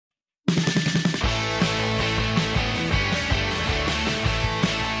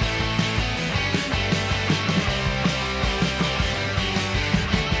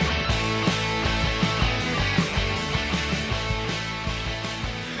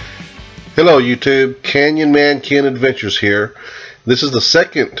Hello YouTube, Canyon Man Ken Adventures here. This is the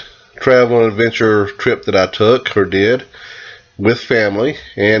second travel and adventure trip that I took or did with family,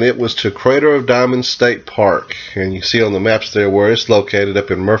 and it was to Crater of Diamonds State Park, and you see on the maps there where it's located,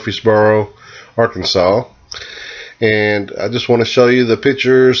 up in Murfreesboro, Arkansas. And I just want to show you the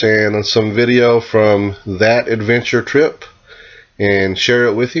pictures and some video from that adventure trip and share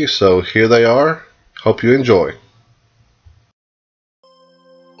it with you. So here they are. Hope you enjoy.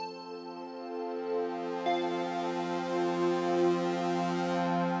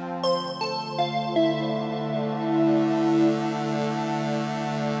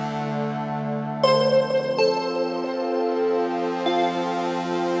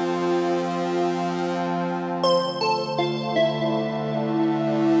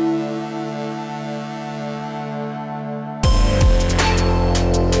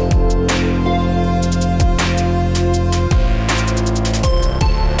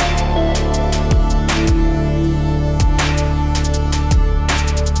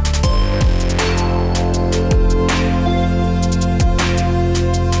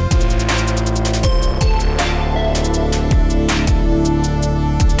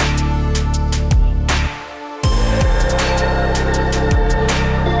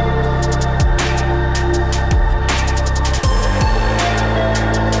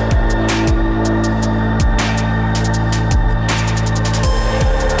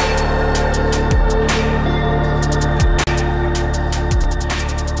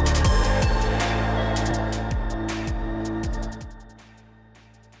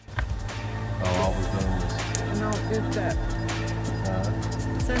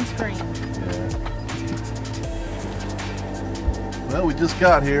 Sunscreen. Yeah. Well, we just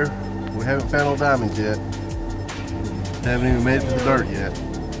got here. We haven't found no diamonds yet. Haven't even made it to the dirt yet.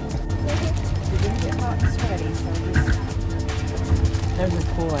 There's a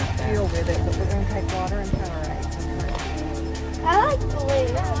pool out there. Deal with it, but we're going to take water and Powerade. I like blue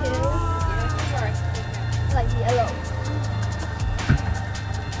too. I like yellow.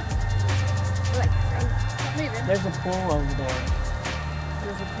 There's a pool over there.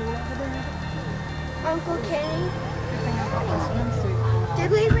 There's a pool over there. Uncle Kenny, Swimsuit. did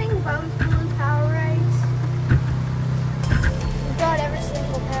we bring both blue Powerades? We brought every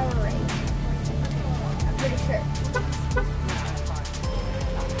single Powerade. I'm pretty sure.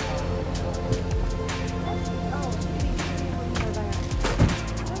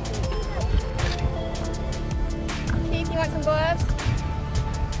 Keith, you want some gloves?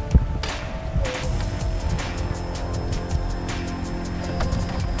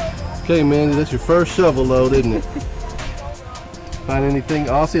 Okay, Mandy, that's your first shovel load, isn't it? Find anything?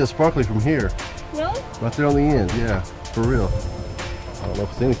 Oh, I see a sparkly from here. Really? Right there on the end, yeah, for real. I don't know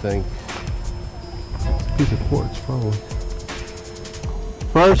if it's anything. It's a piece of quartz, probably.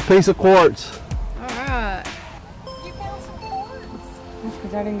 First piece of quartz. Alright. You found some quartz. That's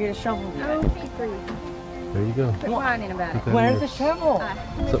because I didn't get a shovel yet. Oh, free. There you go. Quit whining about it. Where's the shovel?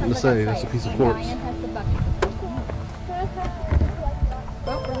 Something to say, that's a piece of quartz. Diane has the bucket.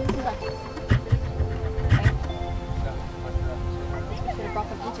 Well, we're using buckets. Should have brought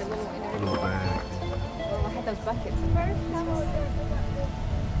them each a little individual. Little bag. Well, I had those buckets.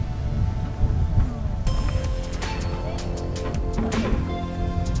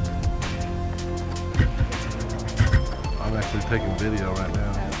 I'm actually taking video right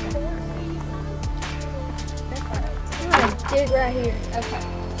now. Dig right here. Okay.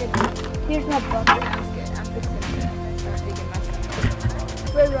 Good. Here's my bucket. Sounds good. I'm fixing to start digging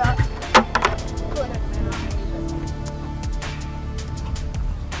myself. Red rock.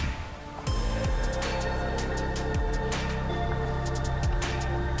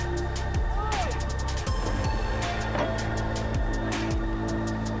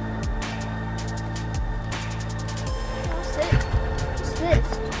 What's this?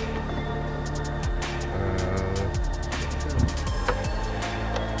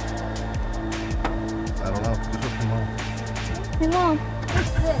 I don't know. Just look them on. Hey Mom,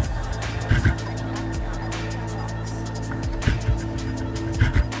 what's this?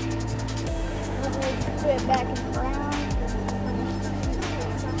 Let me put it back in the ground.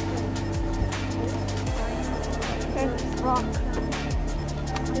 There's this rock.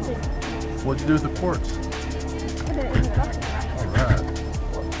 What'd you do with the quartz? Put it in the bucket.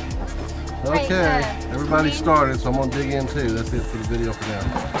 Alright. Okay, everybody started, so I'm going to dig in too. That's it for the video for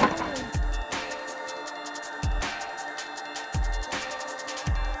now.